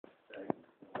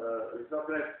we ska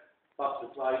passa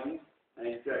sliding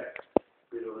and check.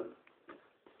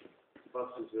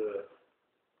 Passes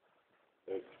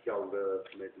called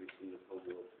medallist in the whole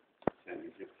world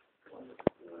championship.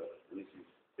 This is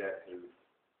Jack who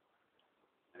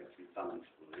actually challenged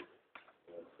for it.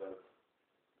 So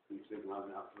we should have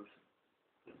an output.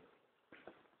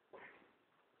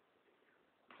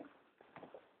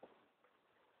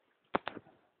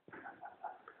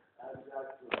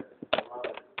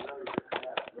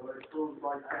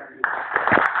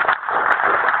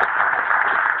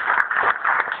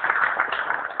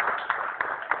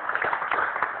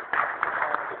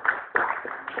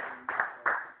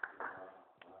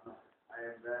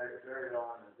 Very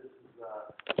honored. This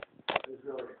is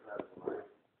really incredible, right?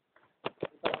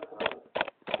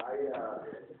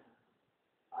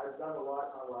 I've done a lot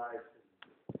in my life,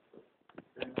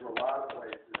 been to a lot of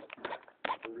places,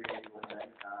 including England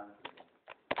many times.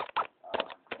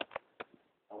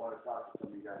 I want to talk to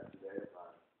some of you guys today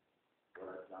about what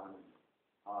I've done and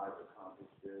how I've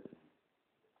accomplished it, and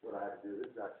what I had to do.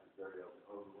 This is actually very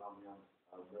overwhelming.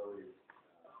 I'm really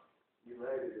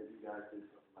elated that you guys did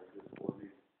something like this for me.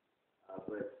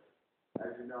 But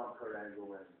as you know, I'm Kurt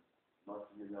Angle, and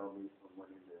most of you know me from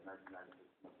winning the 1996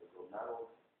 Olympic gold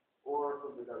medal, or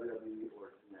from the WWE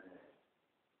or TNA.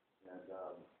 And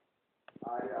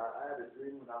I had a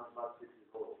dream when I was about 6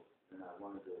 years old, and I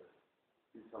wanted to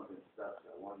do something special.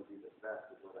 I wanted to be the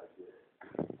best at what I did.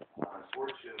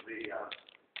 Unfortunately,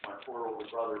 my 4 older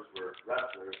brothers were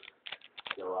wrestlers,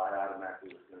 so I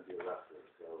automatically was going to be a wrestler.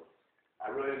 So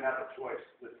I really didn't have a choice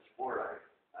with the sport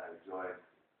I joined.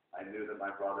 I knew that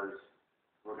my brothers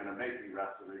were going to make me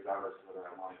wrestle regardless of whether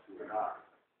I wanted to or not.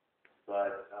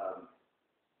 But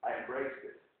I embraced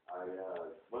it. I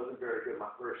wasn't very good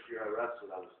my first year I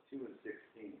wrestled. I was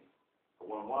 2-16. I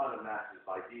won one of the matches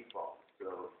by default.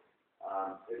 So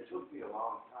it took me a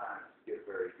long time to get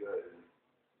very good. And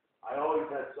I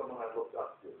always had someone I looked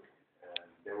up to,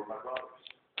 and they were my brothers.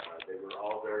 They were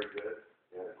all very good.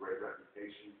 They had a great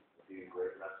reputation of being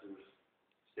great wrestlers,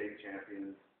 state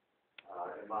champions.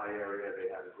 In my area,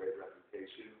 they had a great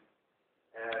reputation,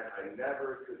 and I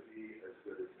never could be as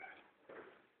good as them.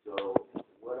 So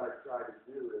what I tried to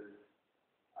do is,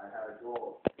 I had a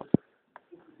goal,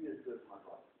 just to be as good as my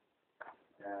brother.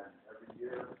 And every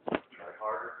year, I try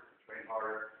harder, train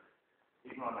harder.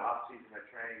 Even on the off season, I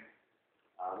trained,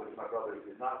 which my brother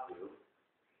did not do.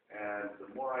 And the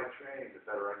more I trained, the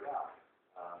better I got.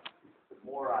 The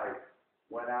more I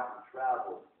went out and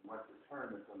traveled, went to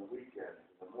tournaments on the weekends,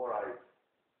 the more I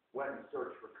went and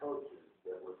searched for coaches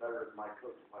that were better than my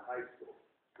coach at my high school,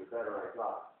 the better I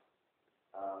got.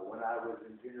 When I was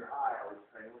in junior high, I was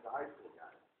training with the high school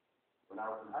guys. When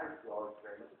I was in high school, I was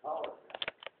training with the college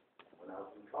guys. When I was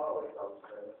in college, I was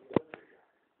training with the Olympic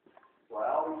guys. So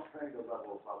I always trained a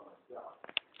level above myself.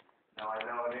 Now I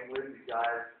know in England, you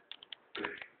guys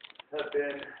have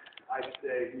been, I'd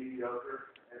say,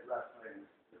 mediocre at wrestling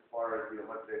as far as the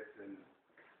Olympics and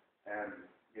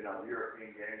you know,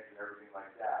 European games and everything like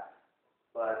that.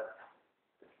 But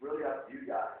it's really up to you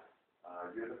guys.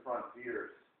 You're the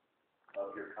frontiers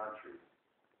of your country.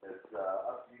 It's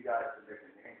up to you guys to make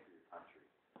a name for your country.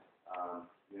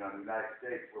 You know, in the United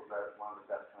States, we're one of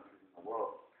the best countries in the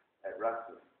world at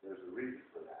wrestling. There's a reason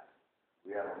for that.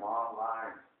 We have a long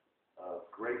line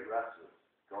of great wrestlers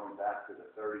going back to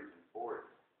the 30s and 40s.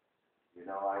 You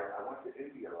know, I went to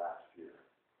India last year,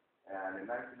 and in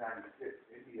 1996,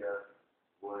 India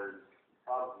was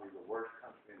probably the worst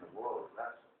country in the world at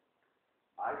wrestling.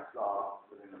 I saw,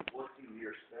 within a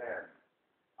 14-year span,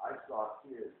 I saw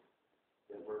kids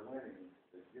that were winning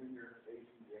the Junior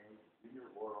Asian Games, Junior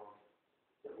Worlds,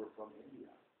 that were from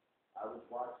India. I was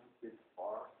watching kids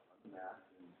spar on the mat,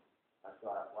 and I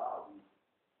thought, wow,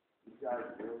 these guys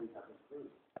really have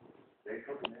improved. They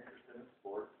took an interest in the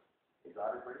sport, they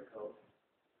got a great coach,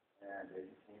 and they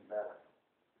became better.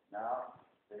 Now,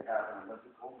 they have an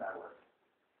Olympic gold medalist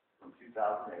from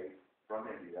 2008 from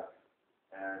India,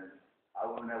 and I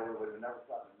would have never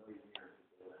thought in a million years that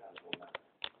they would have had a gold medal.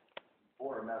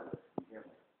 Or a medalist to begin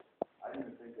with. I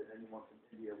didn't even think that anyone from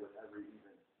India would ever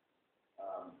even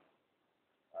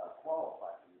qualify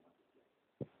for the Olympic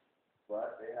Games.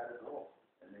 But they had a goal,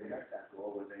 and they met that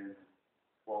goal within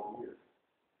 12 years.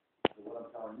 So what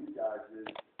I'm telling you guys is,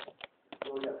 it's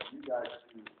really up to you guys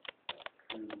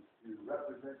to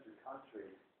represent your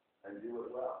country and do it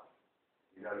well.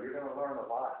 You know, you're going to learn a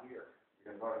lot here.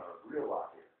 You're going to learn a real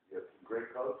lot here. You have some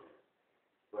great coaches.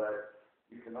 But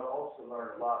you can also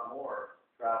learn a lot more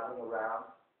traveling around,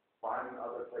 finding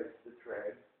other places to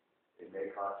train. It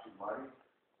may cost you money.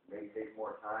 It may take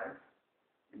more time.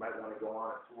 You might want to go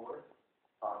on a tour,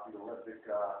 talk to the Olympic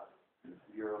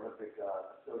your Olympic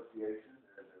association,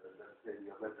 let's say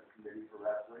the Olympic Committee for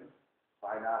Wrestling,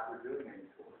 by not for doing any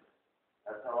tours.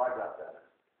 That's how I got better.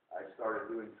 I started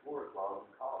doing tours while I was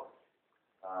in college.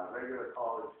 Regular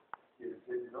college kids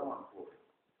didn't go on tours.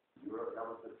 That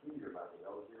was the senior level.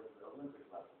 That was the Olympic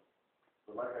level.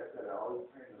 So like I said, I always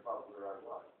trained about where I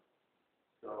was.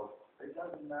 So it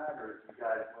doesn't matter if you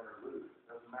guys win or lose. It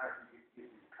doesn't matter if you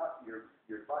cut your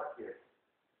butt kicked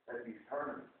at these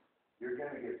tournaments. You're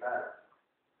going to get better.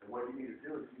 And what you need to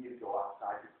do is you need to go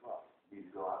outside your club. You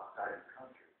need to go outside your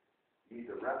country. You need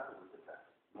to wrestle with the best.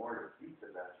 In order to beat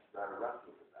the best, you've got to wrestle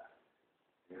with the best.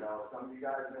 You know, some of you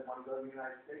guys may want to go to the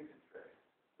United States and train.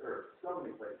 There are so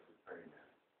many places to train there.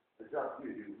 It's up to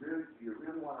you. Do you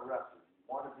really want to wrestle? Do you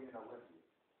want to be an Olympian?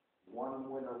 You want to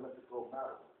win an Olympic gold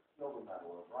medal, a silver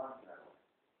medal, a bronze medal?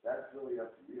 That's really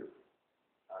up to you.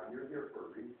 You're here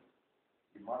for a reason.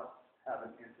 You must have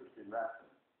an interest in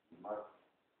wrestling. You must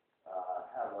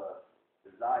have a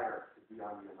desire to be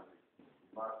on the Olympic team.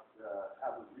 You must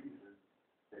have a reason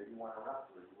that you want to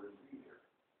wrestle or you wouldn't be here.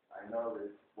 I know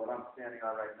that what I'm standing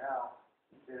on right now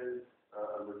is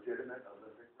a legitimate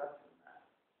Olympic wrestling match.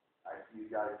 I see you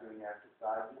guys doing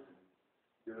exercises and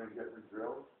doing different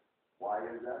drills. Why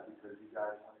is that? Because you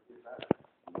guys want to get better.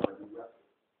 You want to be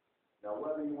wrestling. Now,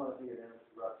 whether you want to be an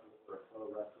amateur wrestler or a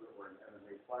pro wrestler or an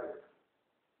MMA fighter,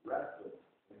 wrestling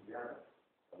in general,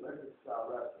 Olympic style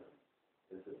wrestling,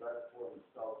 is the best form of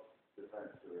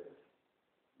self-defense there is.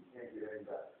 You can't get any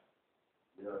better.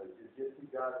 You know, the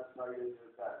jiu-jitsu guys will tell you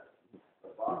they're better.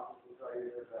 The boxers will tell you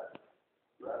they're better.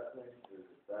 Wrestling is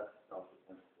the best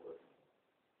self-defense sport.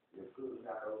 You've proven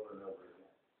that over and over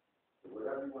again. So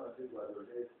whatever you want to do, whether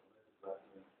it is Olympic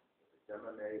wrestling, if it's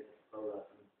MMA, if it's pro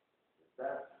wrestling, the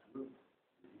best route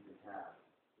that you can have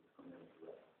is coming into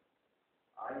wrestling.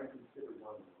 I am considered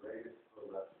one of the greatest pro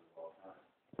wrestlers of all time.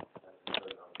 That's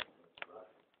because I was in Olympic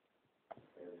wrestling.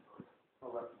 And pro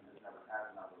wrestling has never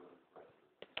had another Olympic wrestler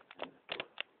in the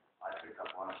sport. I pick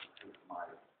up on it because of my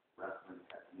wrestling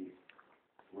technique.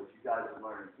 What you guys are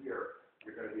learning here,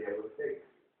 you're going to be able to take.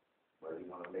 Whether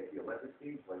you want to make the Olympic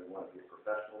team, whether you want to be a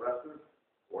professional wrestler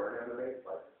or an MMA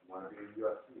fighter, you want to be in the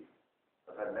UFC.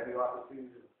 I've had many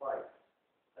opportunities to fight.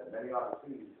 I've had many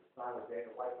opportunities to sign with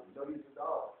Dana White for millions of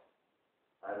dollars.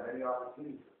 I had many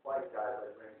opportunities to fight guys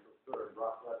like Randy Couture and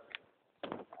Brock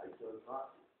Lesnar. I chose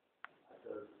not to. I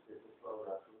chose to stick with pro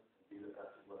wrestling and be the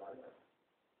best of what I am.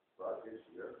 But this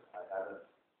year, I haven't,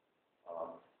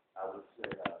 I would say,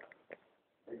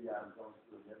 maybe I'm going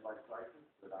through a midlife crisis,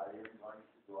 but I am going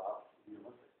to go out to the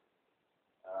Olympics.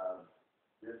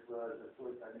 This was a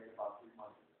choice I made about 3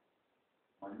 months ago.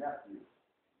 My nephew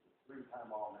was a 3-time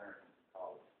All-American in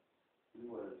college. He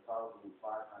was probably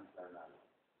 5 times better than I was.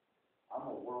 I'm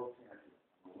a world champion.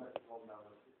 I'm an Olympic gold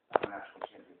medalist, 6-time national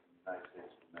champion from the United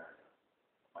States of America.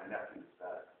 My nephew is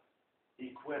better.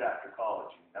 He quit after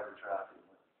college. He never tried for the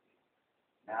Olympic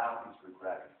team. Now he's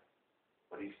regretting it.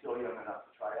 But he's still young enough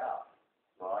to try out.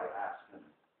 So I asked him,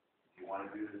 do you want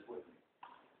to do this with me?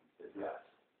 He said, yes.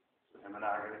 So him and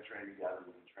I are going to train together.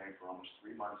 We've been training for almost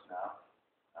 3 months now.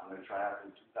 I'm going to try out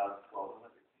for the 2012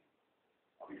 Olympic team.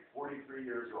 I'll be 43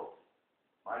 years old.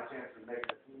 My chance of making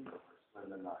a team are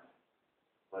slim to none.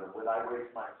 But would I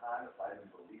waste my time if I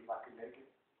didn't believe I could make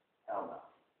it? Hell no.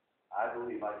 I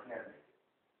believe I can make it.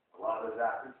 A lot of those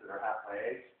athletes that are half my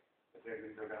age, if they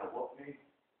think they're going to whoop me,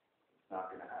 it's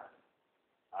not going to happen.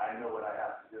 I know what I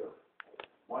have to do.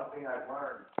 One thing I've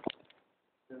learned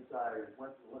since I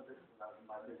went to the Olympics when I was in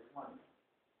my mid-20s,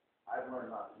 I've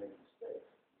learned not to make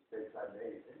mistakes. Mistakes I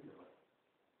made in the Olympics.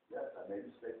 Yes, I made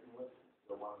mistakes in the Olympics.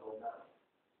 Still want to gold medal.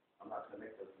 I'm not going to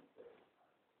make those mistakes.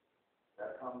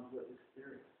 That comes with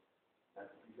experience.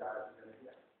 That's what you guys are going to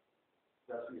get.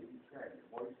 Especially if you train. The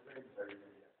more you train, the better you're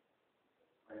going to get.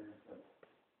 Plain and simple.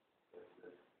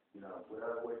 You know,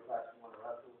 whatever weight class you want to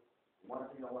wrestle, the one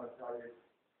thing I want to tell you is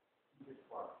keep it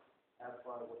fun. Have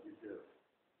fun with what you do.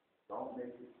 Don't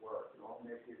make it work. Don't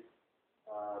make it,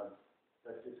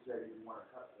 let's just say you want to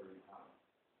cut 30 pounds.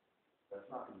 That's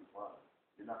not going to be fun.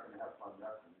 You're not going to have fun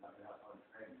wrestling. You're not going to have fun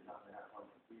training. You're not going to have fun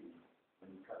competing when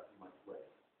you cut too much weight.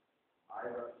 I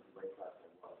wrestled the weight class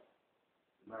I was.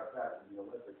 As a matter of fact, in the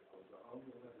Olympics, I was the only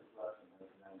Olympic wrestler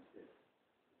in 1996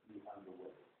 to be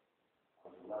underweight. I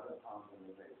was 11 pounds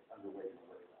underweight in the weight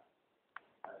class.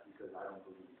 That's because I don't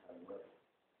believe in cutting weight.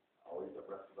 I always have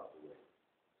wrestled up the weight.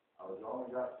 I was the only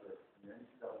wrestler in the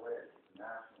NCAA, the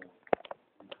national,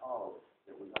 in college,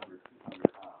 that was under 200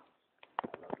 pounds. I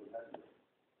wrestled heavyweight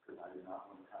because I did not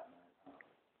want to cut 9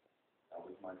 pounds. That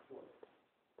was my choice.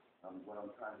 What I'm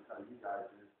trying to tell you guys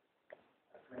is,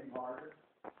 I trained harder,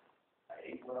 I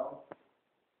ate well,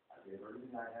 I gave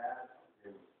everything I had, I was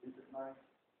able to sleep at night. time,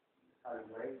 you're cutting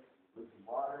weight, you're losing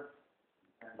water, you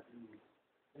tend to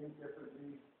think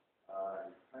differently,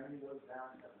 your training goes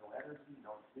down, you have no energy, you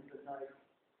don't sleep at night,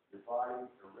 your body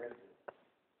is irregular.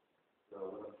 So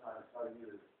what I'm trying to tell you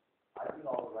is, I did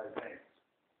all the right things,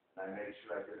 and I made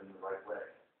sure I did them the right way,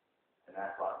 and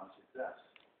that brought me success.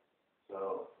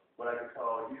 So what I can tell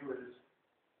all you is,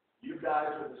 you guys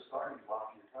are the starting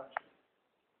block of your country.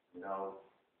 You know,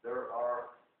 there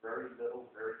are very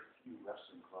few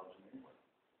wrestling clubs in England.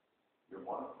 You're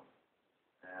one of them.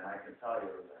 And I can tell you,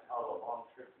 it was a hell of a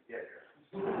long trip to get here.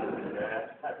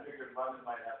 And I figured London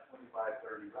might have 25,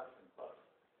 30 wrestling clubs.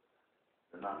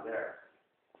 They're not there.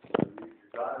 So you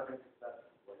got to make success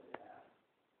of what you have.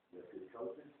 You have good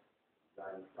coaches, you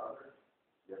got each other,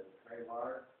 you have to train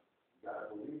hard, you got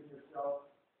to believe in yourself,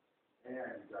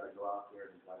 and you got to go out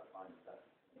there and you got to find the best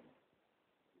team.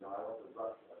 You know, I went to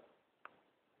Russia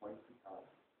 22 times.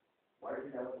 Why do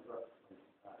you think I went to Russia 22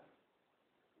 times?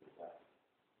 For the best.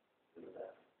 For the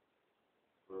best.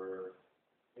 For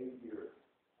 8 years,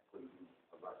 I couldn't be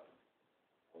a Russian.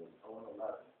 I was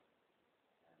 0-11.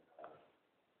 And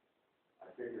I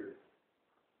figured,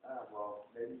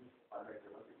 well, maybe if I make the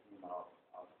Olympic team, I'll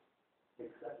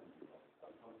take second team.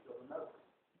 I'll become a silver medalist.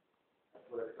 That's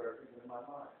what I started thinking in my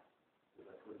mind.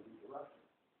 Because I couldn't beat the Russians.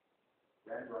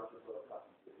 Then Russia broke up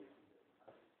into 18 different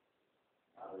countries.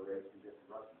 Now there were 18 different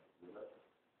Russians.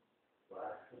 So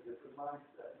I had a different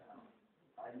mindset now.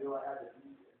 I knew I had to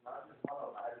beat not just one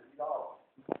of them, I had to beat all of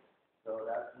them. So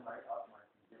that's when I upped my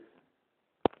condition.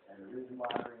 And the reason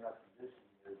why I bring up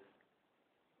conditioning is,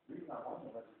 the reason I won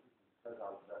the Olympics is because I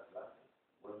was the best wrestler.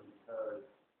 It wasn't because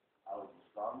I was the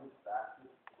strongest,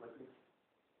 fastest, quickest.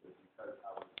 It was because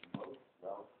I was the most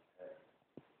well prepared.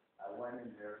 I went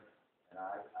in there and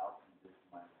I out-conditioned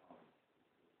my opponent.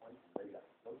 To the point where they got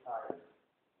so tired,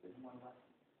 they didn't want to wrestle.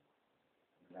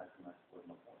 And that's when I scored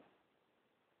my point.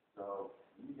 So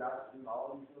you guys are doing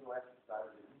all these little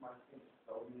exercises that you might think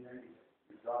don't mean anything.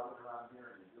 You're jogging around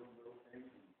here and you're doing little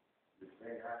things and you're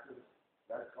staying active.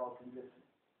 That's called conditioning.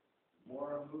 The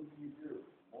more movement you do,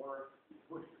 the more you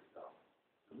push yourself.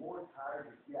 The more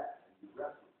tired you get and you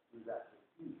wrestle through that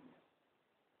fatigue.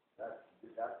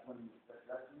 That's when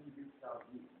you do self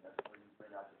beat, and that's when you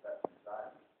bring out the best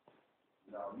inside you.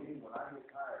 You know, me, when I get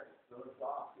tired, it's so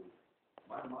exhausted,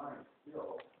 my mind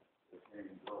still is saying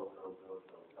go, go, go,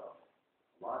 go, go.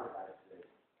 A lot of guys say,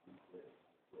 I'm quit.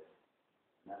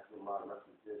 And that's what a lot of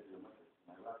wrestlers did to the Olympics.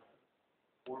 My wrestling.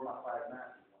 4 of my 5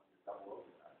 matches went to double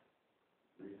overtime.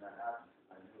 The reason that happened is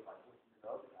I knew if I pushed them into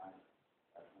overtime,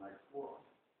 that's when I score.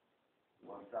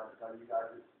 What I'm trying to tell you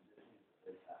guys is conditioning is a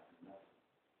big factor in wrestling.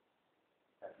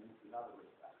 Technique is another big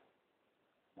factor.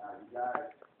 Now, you guys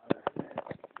understand,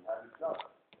 you have each other,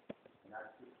 and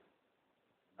that's just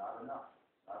not enough.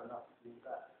 Not enough to keep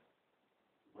that.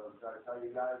 What I'm trying to tell you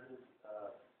guys is,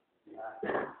 you have to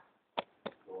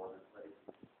go other places.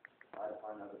 Try to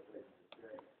find other places to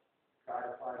train. Try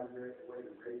to find a way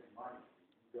to raise money. You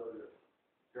can go to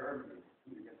Germany,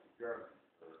 compete against the Germans,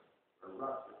 or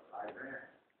Russia, or Iran,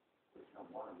 which I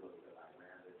don't want to go to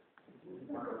Iran, but you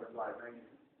want to go to Iran,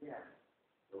 you can.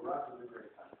 So Russia is a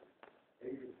great country.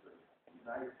 Asia is a great country. The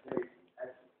United States is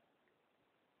excellent.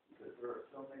 Because there are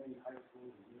so many high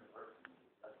schools and universities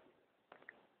that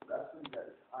wrestling at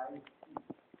its highest peak.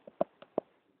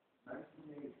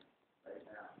 1980 right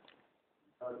now,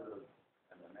 because of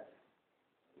MMA.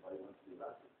 Everybody wants to be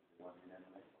wrestlers. They want to be an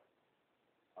MMA player.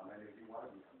 How many of you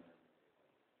want to become an MMA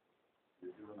player?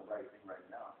 You're doing the right thing right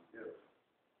now if you do.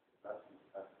 Wrestling is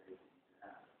the best days that you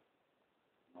can have.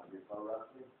 You want to be a pro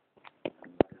wrestler?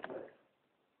 And right away.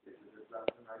 If you're just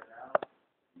wrestling right now,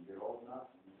 you get old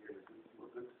enough, and you get to a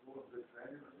good school, a good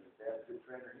trainer, and if they have a good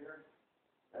trainer here,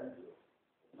 then do it.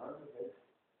 None of the case,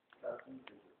 wrestling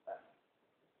is the best.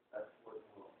 Best sport in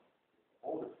the world. It's the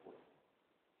oldest sport in the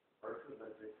world. First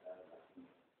Olympics had wrestling.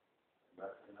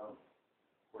 Wrestling only.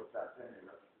 Of course, back then they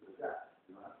wrestled to the death.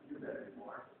 You don't have to do that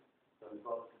anymore. So we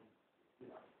both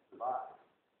can, survive.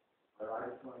 But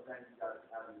I just want to thank you guys for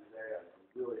having me today. I'm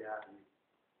really happy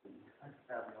that you guys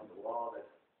have me on the wall. That's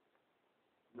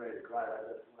ready to cry.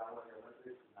 That's when I went to the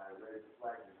Olympics and I raised the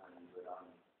flag behind me. But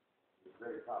it's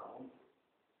very proud moment.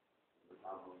 It's a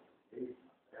proud moment for me, for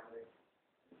my family.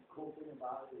 And the cool thing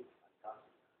about it is I got to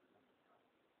represent the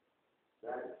country.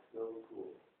 That is so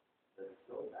cool. That's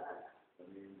so badass. I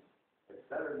mean, it's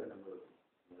better than a movie.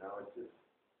 It's just,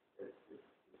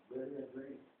 it's living a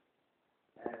dream.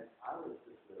 And I was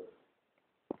just a,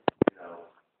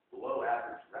 below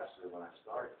average wrestler when I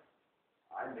started.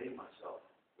 I made myself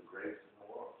the greatest in the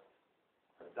world.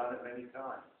 I've done it many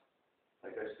times.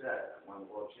 Like I said, I won the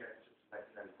World Championships in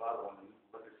 1995, I won the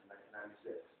Olympics in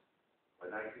 1996. By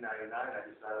in 1999, I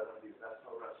decided I wanted to be the best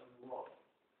pro wrestler in the world.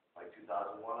 By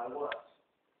 2001, I was.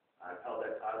 I've held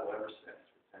that title ever since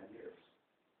for 10 years.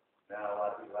 Now, a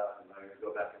lot of people ask me, am I going to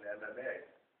go back into MMA?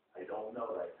 I don't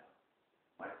know right now.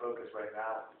 My focus right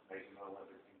now is making an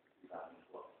Olympic team for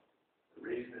 2012. The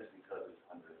reason is because it's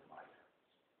under my terms.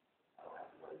 I don't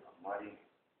have to worry about money.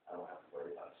 I don't have to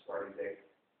worry about a starting date.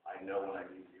 I know when I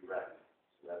need to be ready.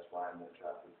 So that's why I'm going to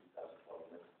try for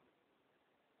 2012 Olympics.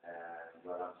 And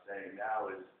what I'm saying now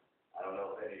is, I don't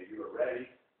know if any of you are ready,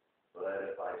 but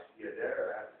if I see you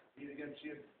there, I have to compete against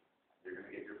you, you're going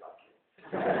to get your butt kicked.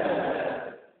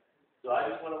 So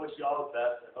I just want to wish you all the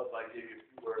best. I hope I gave you a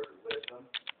few words of wisdom.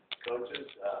 Coaches,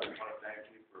 I want to thank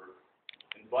you for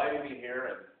inviting me here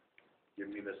and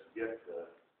giving me this gift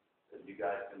that you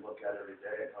guys can look at every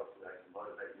day, and hopefully I can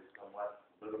motivate you somewhat,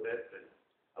 a little bit. But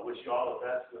I wish you all the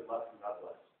best. Good luck and God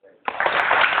bless.